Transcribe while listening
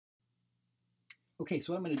Okay,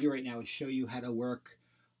 so what I'm going to do right now is show you how to work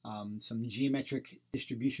some geometric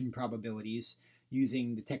distribution probabilities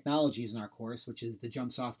using the technologies in our course, which is the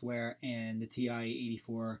JMP software and the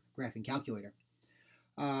TI-84 graphing calculator.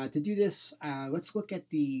 To do this, let's look at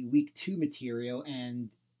the week 2 material, and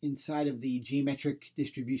inside of the geometric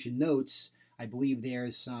distribution notes, I believe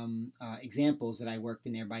there's some examples that I worked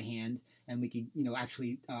in there by hand, and we could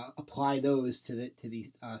actually apply those to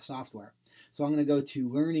the software. So I'm going to go to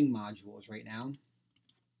Learning Modules right now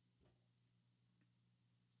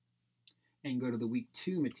and go to the week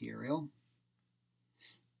 2 material.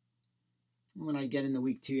 And when I get in the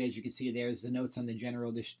week 2, as you can see, there's the notes on the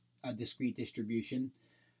general discrete distribution.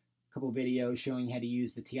 A couple videos showing how to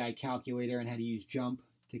use the TI calculator and how to use JMP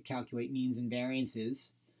to calculate means and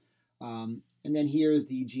variances. And then here's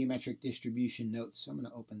the geometric distribution notes. So I'm going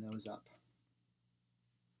to open those up.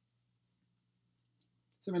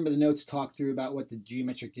 So remember, the notes talk through about what the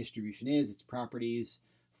geometric distribution is, its properties,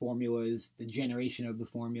 formulas, the generation of the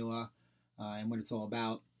formula, and what it's all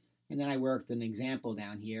about. And then I worked an example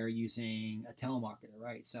down here using a telemarketer,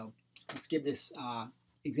 right? So let's give this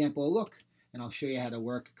example a look, and I'll show you how to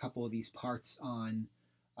work a couple of these parts on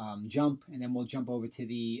JMP, and then we'll jump over to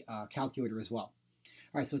the calculator as well.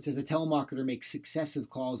 All right, so it says a telemarketer makes successive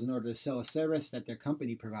calls in order to sell a service that their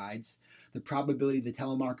company provides. The probability the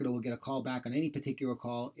telemarketer will get a call back on any particular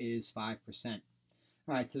call is 5%.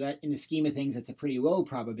 All right, so that in the scheme of things, that's a pretty low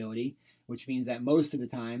probability, which means that most of the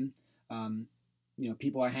time,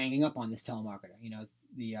 people are hanging up on this telemarketer.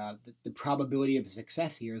 The probability of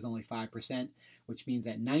success here is only 5%, which means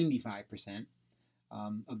that 95%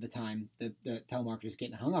 of the time the telemarketer is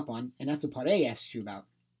getting hung up on, and that's what part A asks you about.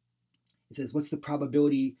 It says, what's the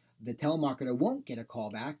probability the telemarketer won't get a call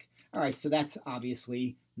back? All right, so that's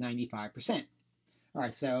obviously 95%. All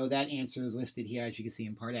right, so that answer is listed here, as you can see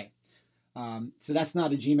in part A. So that's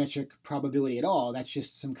not a geometric probability at all. That's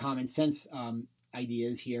just some common sense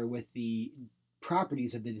ideas here with the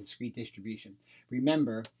properties of the discrete distribution.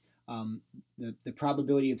 Remember, the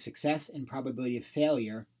probability of success and probability of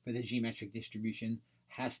failure for the geometric distribution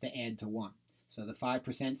has to add to 1. So the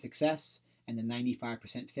 5% success and the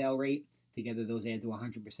 95% fail rate, together those add to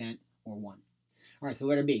 100%, or 1. All right, so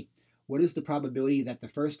letter B. What is the probability that the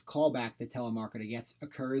first callback the telemarketer gets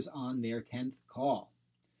occurs on their 10th call?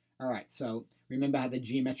 All right, so remember how the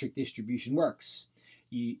geometric distribution works.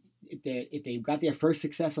 If they've got their first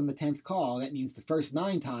success on the 10th call, that means the first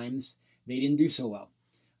 9 times they didn't do so well.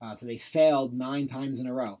 So they failed 9 times in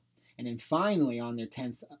a row. And then finally, on their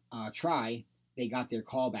 10th try, they got their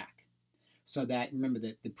call back. So that, remember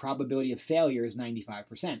that the probability of failure is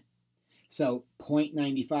 95%. So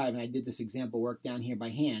 0.95, and I did this example work down here by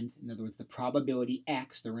hand. In other words, the probability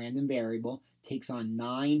X, the random variable, takes on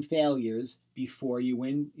 9 failures before you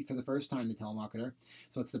win for the first time, the telemarketer.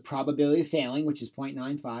 So it's the probability of failing, which is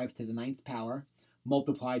 0.95 to the 9th power,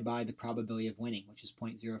 multiplied by the probability of winning, which is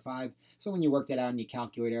 0.05. So when you work that out in your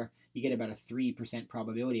calculator, you get about a 3%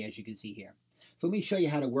 probability, as you can see here. So let me show you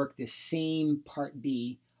how to work this same part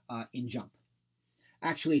B in JMP.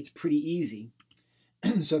 Actually, it's pretty easy.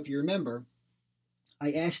 So if you remember,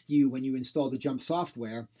 I asked you when you install the JMP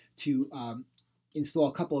software to install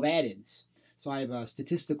a couple of add-ins. So I have a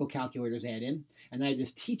statistical calculators add-in, and I have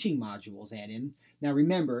this teaching modules add-in. Now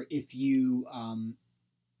remember, if you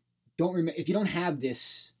don't have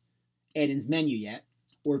this add-ins menu yet,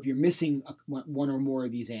 or if you're missing one or more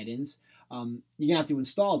of these add-ins, you're gonna have to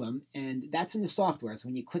install them, and that's in the software. So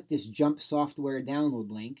when you click this JMP software download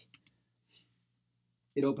link,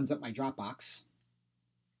 it opens up my Dropbox.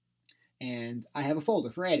 And I have a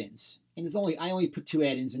folder for add-ins. And I only put 2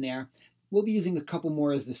 add-ins in there. We'll be using a couple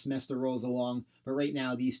more as the semester rolls along, but right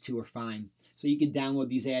now these 2 are fine. So you can download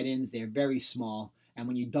these add-ins. They're very small, and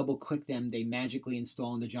when you double-click them, they magically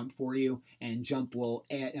install into JMP for you, and JMP will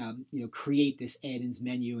create this add-ins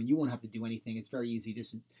menu, and you won't have to do anything. It's very easy.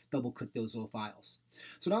 Just double-click those little files.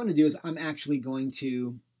 So what I'm going to do is I'm actually going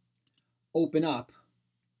to open up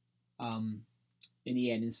in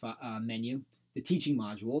the add-ins menu the teaching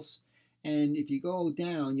modules. And if you go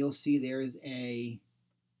down, you'll see there's a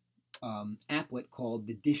applet called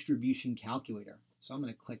the Distribution Calculator. So I'm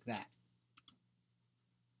going to click that.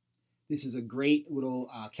 This is a great little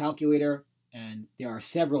calculator, and there are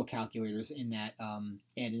several calculators in that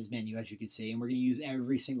add-ins menu, as you can see, and we're going to use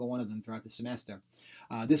every single one of them throughout the semester.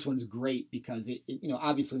 This one's great because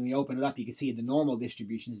obviously when we open it up, you can see the normal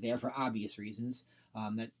distributions there for obvious reasons.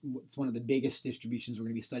 It's one of the biggest distributions we're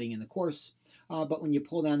going to be studying in the course. But when you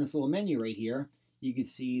pull down this little menu right here, you can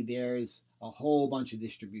see there's a whole bunch of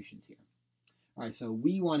distributions here. All right, so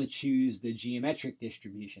we want to choose the geometric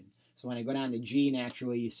distribution. So when I go down to G,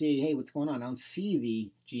 naturally you see, hey, what's going on? I don't see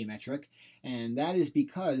the geometric, and that is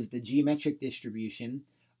because the geometric distribution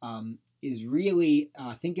is really,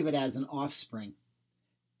 think of it as an offspring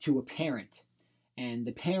to a parent. And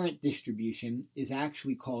the parent distribution is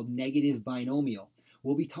actually called negative binomial.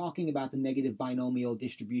 We'll be talking about the negative binomial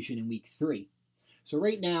distribution in week 3. So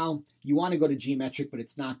right now, you want to go to geometric, but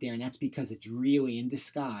it's not there, and that's because it's really in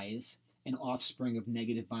disguise an offspring of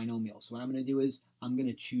negative binomial. So what I'm going to do is I'm going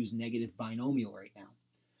to choose negative binomial right now.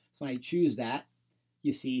 So when I choose that,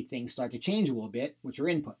 you see things start to change a little bit, which are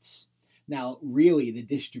inputs. Now, really, the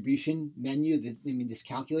distribution menu, this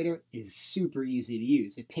calculator is super easy to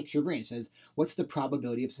use. It picks your brain. It says, what's the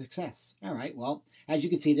probability of success? All right, well, as you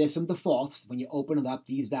can see, there's some defaults. When you open it up,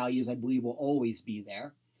 these values, I believe, will always be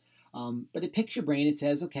there. But it picks your brain. It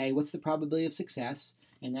says, okay, what's the probability of success?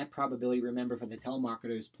 And that probability, remember, for the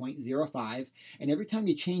telemarketer is 0.05. And every time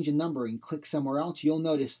you change a number and click somewhere else, you'll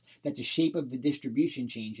notice that the shape of the distribution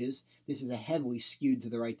changes. This is a heavily skewed to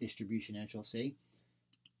the right distribution, as you'll see.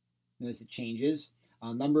 Notice it changes.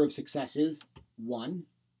 Number of successes, 1.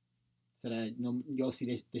 So that you'll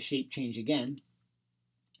see the shape change again.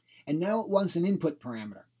 And now it wants an input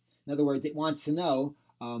parameter. In other words, it wants to know,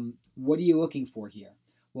 what are you looking for here?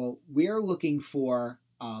 Well, we're looking for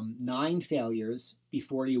 9 failures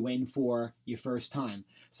before you win for your first time.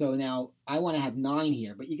 So now I want to have 9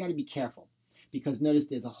 here, but you got to be careful because notice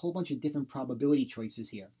there's a whole bunch of different probability choices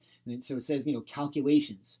here. And so it says,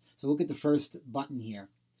 calculations. So look at the first button here.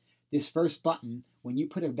 This first button, when you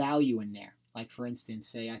put a value in there, like for instance,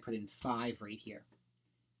 say I put in 5 right here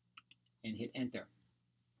and hit enter.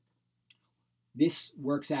 This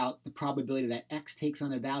works out the probability that x takes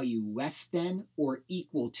on a value less than or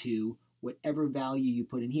equal to whatever value you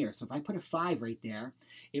put in here. So if I put a 5 right there,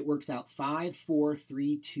 it works out 5, 4,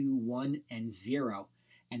 3, 2, 1, and 0,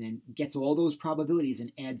 and then gets all those probabilities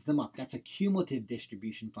and adds them up. That's a cumulative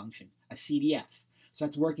distribution function, a CDF. So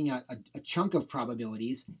that's working out a chunk of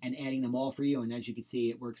probabilities and adding them all for you, and as you can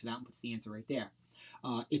see, it works it out and puts the answer right there.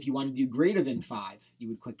 If you want to do greater than 5, you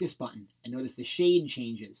would click this button, and notice the shade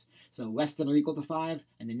changes. So less than or equal to 5,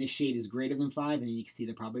 and then this shade is greater than 5, and then you can see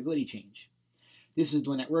the probability change. This is the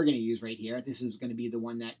one that we're going to use right here. This is going to be the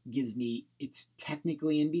one that gives me, it's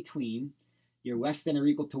technically in between. You're less than or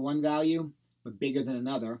equal to one value, but bigger than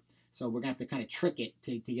another. So we're going to have to kind of trick it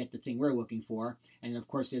to get the thing we're looking for. And of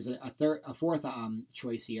course, there's a fourth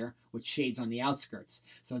choice here, which shades on the outskirts.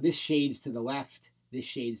 So this shades to the left, this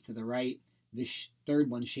shades to the right, this third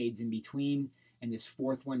one shades in between, and this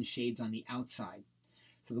fourth one shades on the outside.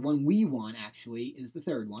 So the one we want actually is the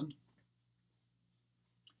third one.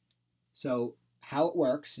 So how it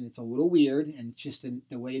works, and it's a little weird, and it's just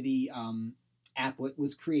the way the applet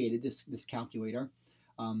was created, this calculator.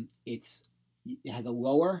 It has a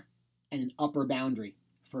lower and an upper boundary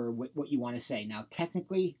for what you want to say. Now,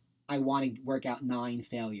 technically, I want to work out 9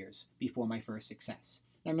 failures before my first success.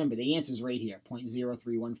 Now, remember, the answer is right here,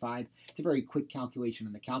 0.0315. It's a very quick calculation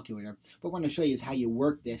on the calculator. But what I want to show you is how you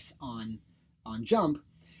work this on Jump.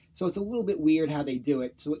 So it's a little bit weird how they do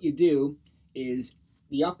it. So what you do is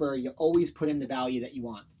the upper, you always put in the value that you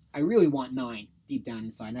want. I really want 9 deep down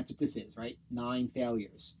inside, and that's what this is, right? 9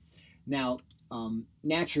 failures. Now,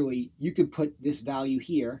 naturally, you could put this value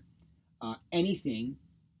here, anything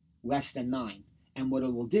less than 9. And what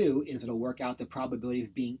it will do is it'll work out the probability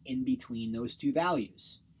of being in between those 2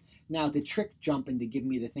 values. Now, to trick Jump and to give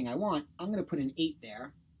me the thing I want, I'm going to put an 8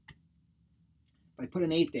 there. If I put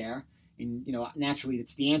an 8 there, and naturally,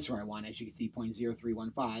 that's the answer I want, as you can see,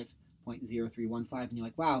 0.0315. 0.0315, and you're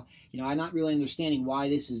like, wow, I'm not really understanding why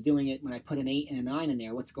this is doing it when I put an 8 and a 9 in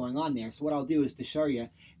there. What's going on there? So what I'll do is to show you,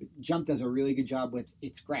 Jump does a really good job with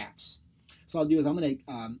its graphs. So I'll do is I'm going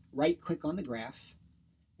to right-click on the graph,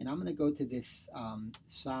 and I'm going to go to this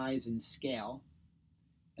size and scale,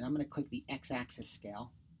 and I'm going to click the x-axis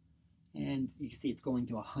scale, and you can see it's going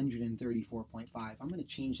to 134.5. I'm going to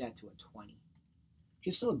change that to a 20,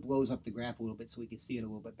 just so it blows up the graph a little bit so we can see it a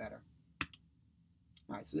little bit better.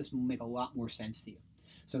 All right, so this will make a lot more sense to you.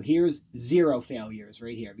 So here's 0 failures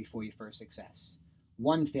right here before your first success.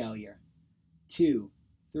 1 failure, 2,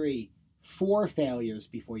 3, 4 failures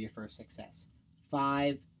before your first success.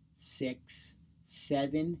 5, 6,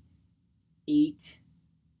 7, 8,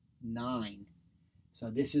 9. So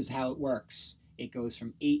this is how it works. It goes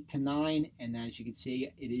from 8 to 9, and as you can see,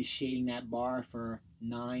 it is shading that bar for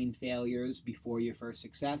 9 failures before your first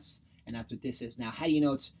success. And that's what this is. Now, how do you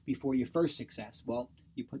know it's before your first success? Well,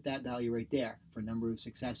 you put that value right there for number of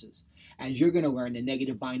successes. As you're going to learn, the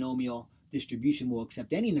negative binomial distribution will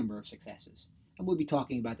accept any number of successes. And we'll be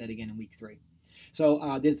talking about that again in week 3.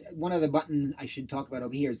 So there's one other button I should talk about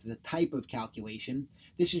over here is the type of calculation.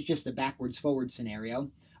 This is just a backwards forward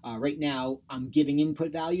scenario. Right now, I'm giving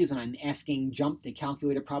input values and I'm asking Jump to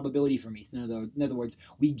calculate a probability for me. So in other words,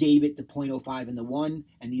 we gave it the 0.05 and the 1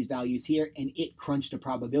 and these values here, and it crunched a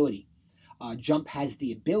probability. Jump has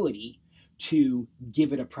the ability to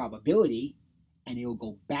give it a probability, and it'll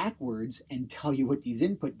go backwards and tell you what these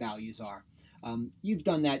input values are. You've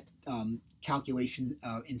done that calculation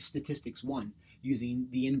in Statistics 1 using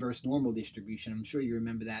the inverse normal distribution. I'm sure you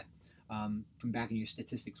remember that from back in your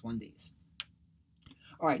Statistics 1 days.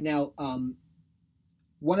 All right, now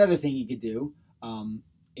one other thing you could do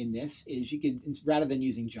in this is you could, rather than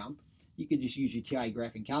using Jump, you could just use your TI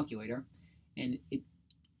graphing calculator, and it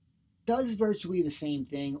does virtually the same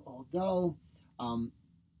thing, although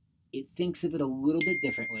it thinks of it a little bit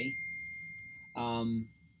differently.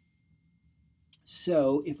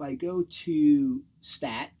 So if I go to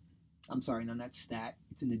Stat, I'm sorry, no, not Stat.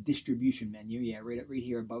 It's in the Distribution menu. Yeah, right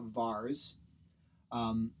here above VARs.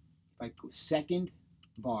 If I go Second,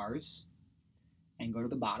 VARs, and go to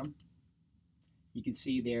the bottom, you can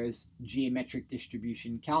see there's Geometric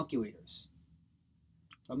Distribution Calculators.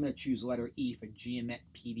 So I'm going to choose letter E for Geomet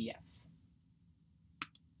PDF.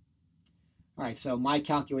 All right, so my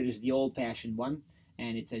calculator is the old-fashioned one,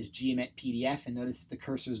 and it says Geomet PDF, and notice the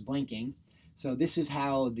cursor's blinking. So this is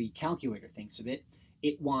how the calculator thinks of it.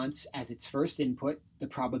 It wants, as its first input, the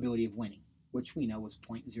probability of winning, which we know was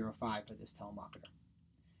 0.05 for this telemarketer.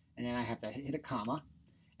 And then I have to hit a comma,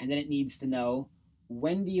 and then it needs to know,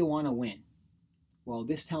 when do you want to win? Well,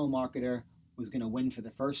 this telemarketer was going to win for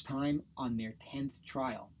the first time on their 10th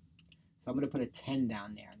trial. So I'm going to put a 10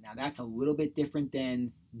 down there. Now that's a little bit different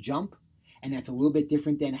than Jump, and that's a little bit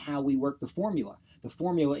different than how we work the formula. The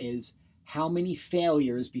formula is how many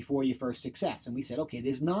failures before your first success. And we said, okay,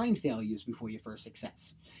 there's 9 failures before your first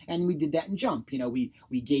success. And we did that in Jump. You know, we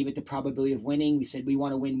gave it the probability of winning. We said we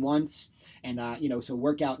want to win once. And, you know, so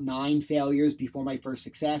work out 9 failures before my first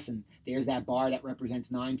success. And there's that bar that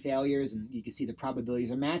represents 9 failures. And you can see the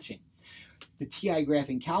probabilities are matching. The TI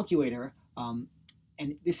graphing calculator,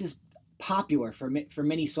 and this is popular for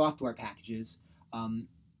many software packages,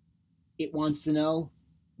 it wants to know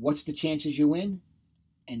what's the chances you win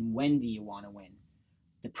and when do you want to win.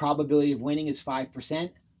 The probability of winning is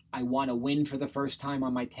 5%. I want to win for the first time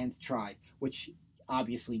on my 10th try, which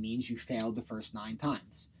obviously means you failed the first 9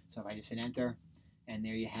 times. So if I just hit enter, and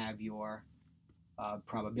there you have your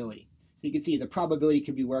probability. So you can see the probability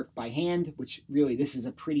could be worked by hand, which really this is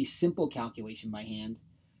a pretty simple calculation by hand.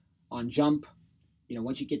 On Jump, you know,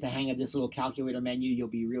 once you get the hang of this little calculator menu, you'll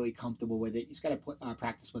be really comfortable with it. You just got to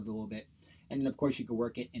practice with it a little bit. And then, of course, you can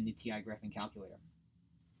work it in the TI graphing calculator.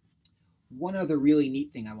 One other really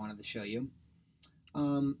neat thing I wanted to show you.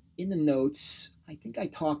 In the notes, I think I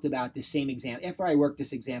talked about the same example. After I worked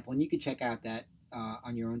this example, and you can check out that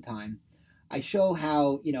on your own time, I show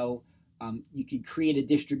how, you know, you could create a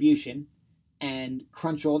distribution and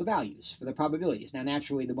crunch all the values for the probabilities. Now,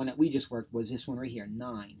 naturally, the one that we just worked was this one right here,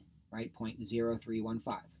 9. Right,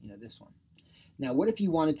 0.0315, you know, this one. Now, what if you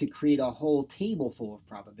wanted to create a whole table full of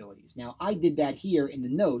probabilities? Now, I did that here in the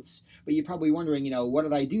notes, but you're probably wondering, you know, what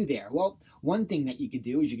did I do there? Well, one thing that you could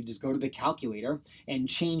do is you could just go to the calculator and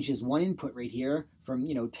change this one input right here from,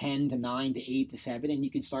 you know, 10 to 9 to 8 to 7, and you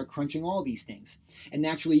could start crunching all these things. And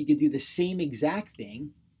naturally, you could do the same exact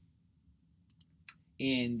thing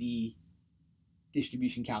in the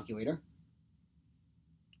distribution calculator.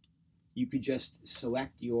 You could just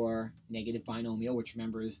select your negative binomial, which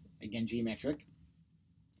remember is, again, geometric.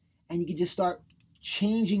 And you could just start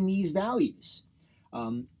changing these values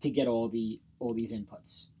to get all these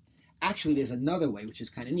inputs. Actually, there's another way, which is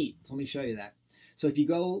kind of neat. So let me show you that. So if you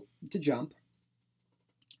go to Jump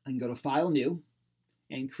and go to File, New,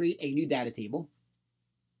 and create a new data table,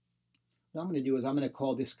 what I'm going to do is I'm going to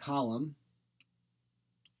call this column,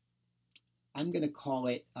 I'm going to call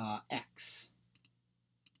it X.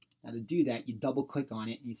 Now to do that, you double click on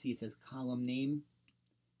it and you see it says column name.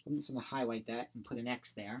 So I'm just going to highlight that and put an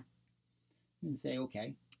X there and say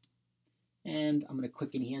OK. And I'm going to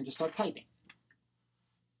click in here and just start typing.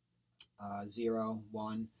 0,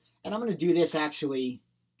 1. And I'm going to do this actually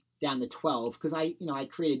down to 12 because I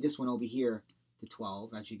created this one over here to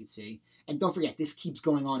 12, as you can see. And don't forget, this keeps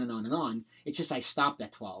going on and on and on. It's just I stopped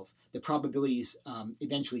at 12. The probabilities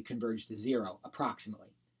eventually converge to 0,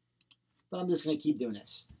 approximately. But I'm just going to keep doing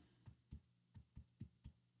this.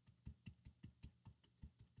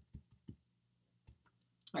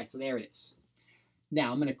 All right, so there it is.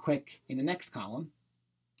 Now I'm going to click in the next column,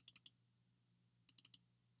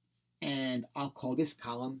 and I'll call this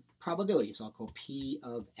column probability. So I'll call P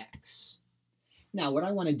of X. Now what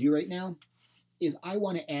I want to do right now is I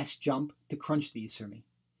want to ask Jump to crunch these for me.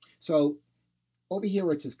 So over here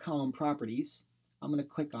where it says column properties, I'm going to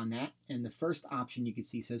click on that, and the first option you can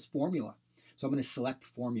see says formula. So I'm going to select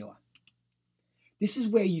formula. This is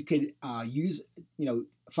where you could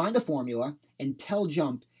find a formula and tell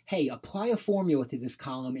Jump, hey, apply a formula to this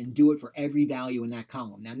column and do it for every value in that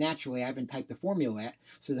column. Now, naturally, I haven't typed the formula yet,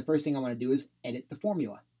 so the first thing I want to do is edit the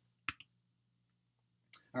formula.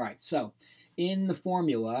 All right, so in the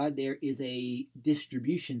formula, there is a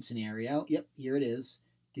distribution scenario. Yep, here it is,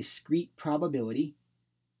 discrete probability.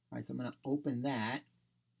 All right, so I'm going to open that.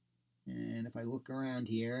 And if I look around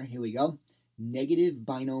here, here we go, negative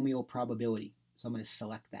binomial probability. So I'm going to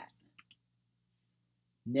select that.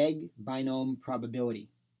 Neg binom probability.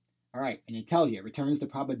 All right, and it tells you, it returns the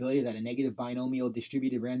probability that a negative binomial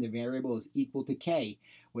distributed random variable is equal to k,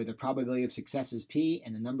 where the probability of success is p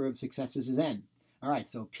and the number of successes is n. All right,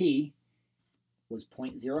 so p was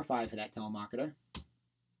 0.05 for that telemarketer.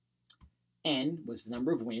 N was the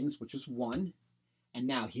number of wins, which was 1. And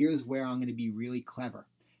now here's where I'm going to be really clever.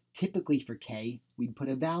 Typically for k, we'd put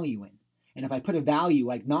a value in. And if I put a value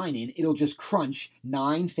like 9 in, it'll just crunch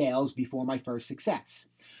 9 fails before my first success.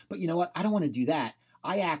 But you know what? I don't want to do that.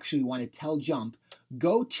 I actually want to tell Jump,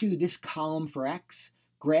 go to this column for x,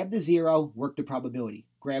 grab the 0, work the probability.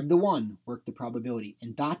 Grab the 1, work the probability.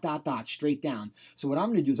 And ... straight down. So what I'm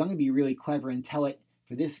going to do is I'm going to be really clever and tell it,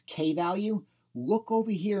 for this k value, look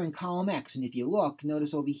over here in column x. And if you look,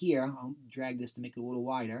 notice over here, I'll drag this to make it a little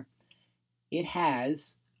wider, it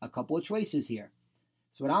has a couple of choices here.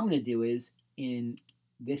 So what I'm going to do is, in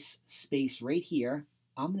this space right here,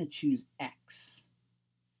 I'm going to choose x.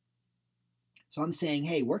 So I'm saying,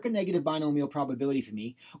 hey, work a negative binomial probability for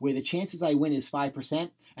me, where the chances I win is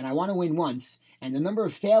 5%, and I want to win once, and the number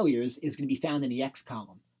of failures is going to be found in the x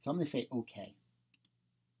column. So I'm going to say OK.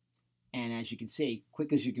 And as you can see,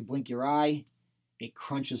 quick as you can blink your eye, it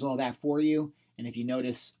crunches all that for you. And if you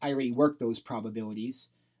notice, I already worked those probabilities.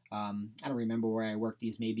 I don't remember where I worked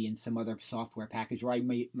these, maybe in some other software package, or I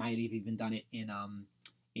might have even done it in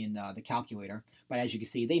the calculator. But as you can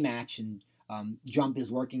see, they match, and Jump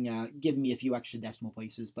is working, giving me a few extra decimal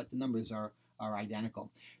places, but the numbers are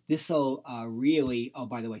identical. This will really, oh,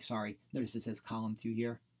 by the way, sorry, notice it says column through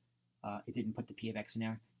here. It didn't put the P of X in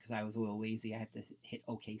there because I was a little lazy. I had to hit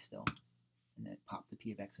OK still, and then it popped the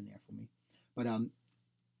P of X in there for me. But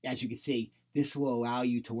as you can see, this will allow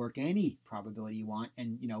you to work any probability you want,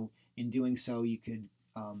 and in doing so, you could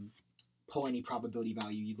pull any probability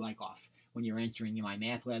value you'd like off when you're answering my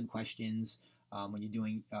math lab questions, when you're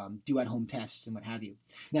doing do-at-home tests and what have you.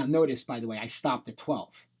 Now, notice, by the way, I stopped at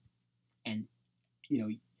 12, and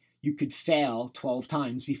you could fail 12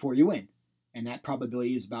 times before you win, and that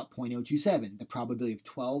probability is about 0.027, the probability of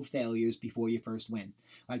 12 failures before you first win.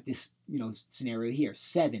 Like this, scenario here,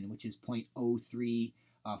 7, which is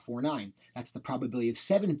 0.0349. That's the probability of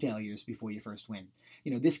 7 failures before you first win.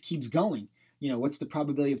 This keeps going. What's the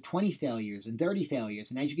probability of 20 failures and 30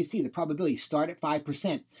 failures? And as you can see, the probabilities start at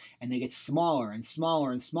 5%, and they get smaller and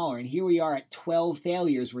smaller and smaller. And here we are at 12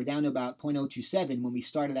 failures. We're down to about 0.027 when we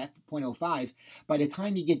started at 0.05. By the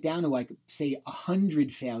time you get down to, like, say,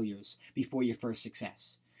 100 failures before your first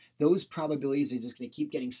success, those probabilities are just going to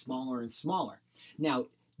keep getting smaller and smaller. Now,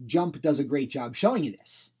 Jump does a great job showing you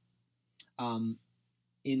this. In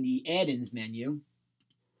the Addins menu,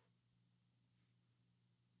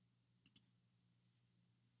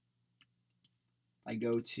 I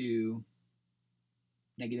go to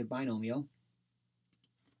negative binomial,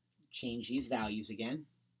 change these values again.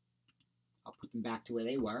 I'll put them back to where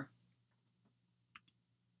they were.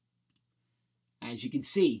 As you can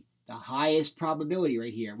see, the highest probability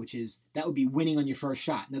right here, that would be winning on your first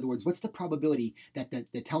shot. In other words, what's the probability that the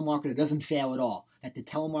telemarketer doesn't fail at all, that the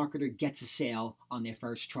telemarketer gets a sale on their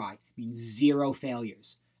first try? It means 0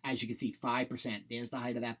 failures. As you can see, 5%. There's the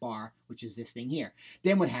height of that bar, which is this thing here.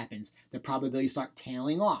 Then what happens? The probabilities start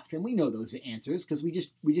tailing off, and we know those answers because we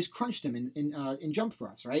just crunched them in Jump for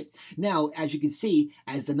us, right? Now, as you can see,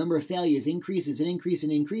 as the number of failures increases and increases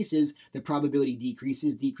and increases, the probability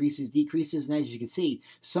decreases, decreases, decreases, and as you can see,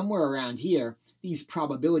 somewhere around here, these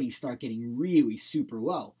probabilities start getting really super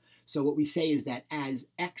low. So what we say is that as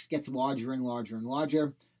x gets larger and larger and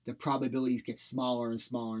larger, the probabilities get smaller and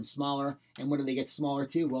smaller and smaller. And what do they get smaller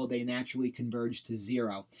to? Well, they naturally converge to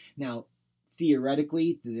 0. Now,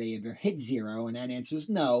 theoretically, do they ever hit 0? And that answer is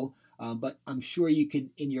no. But I'm sure you could,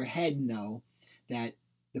 in your head, know that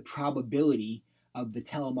the probability of the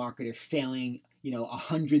telemarketer failing,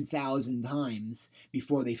 100,000 times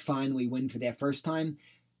before they finally win for their first time,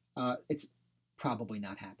 it's probably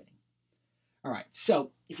not happening. All right, so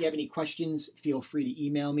if you have any questions, feel free to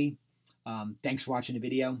email me. Thanks for watching the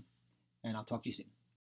video. and I'll talk to you soon.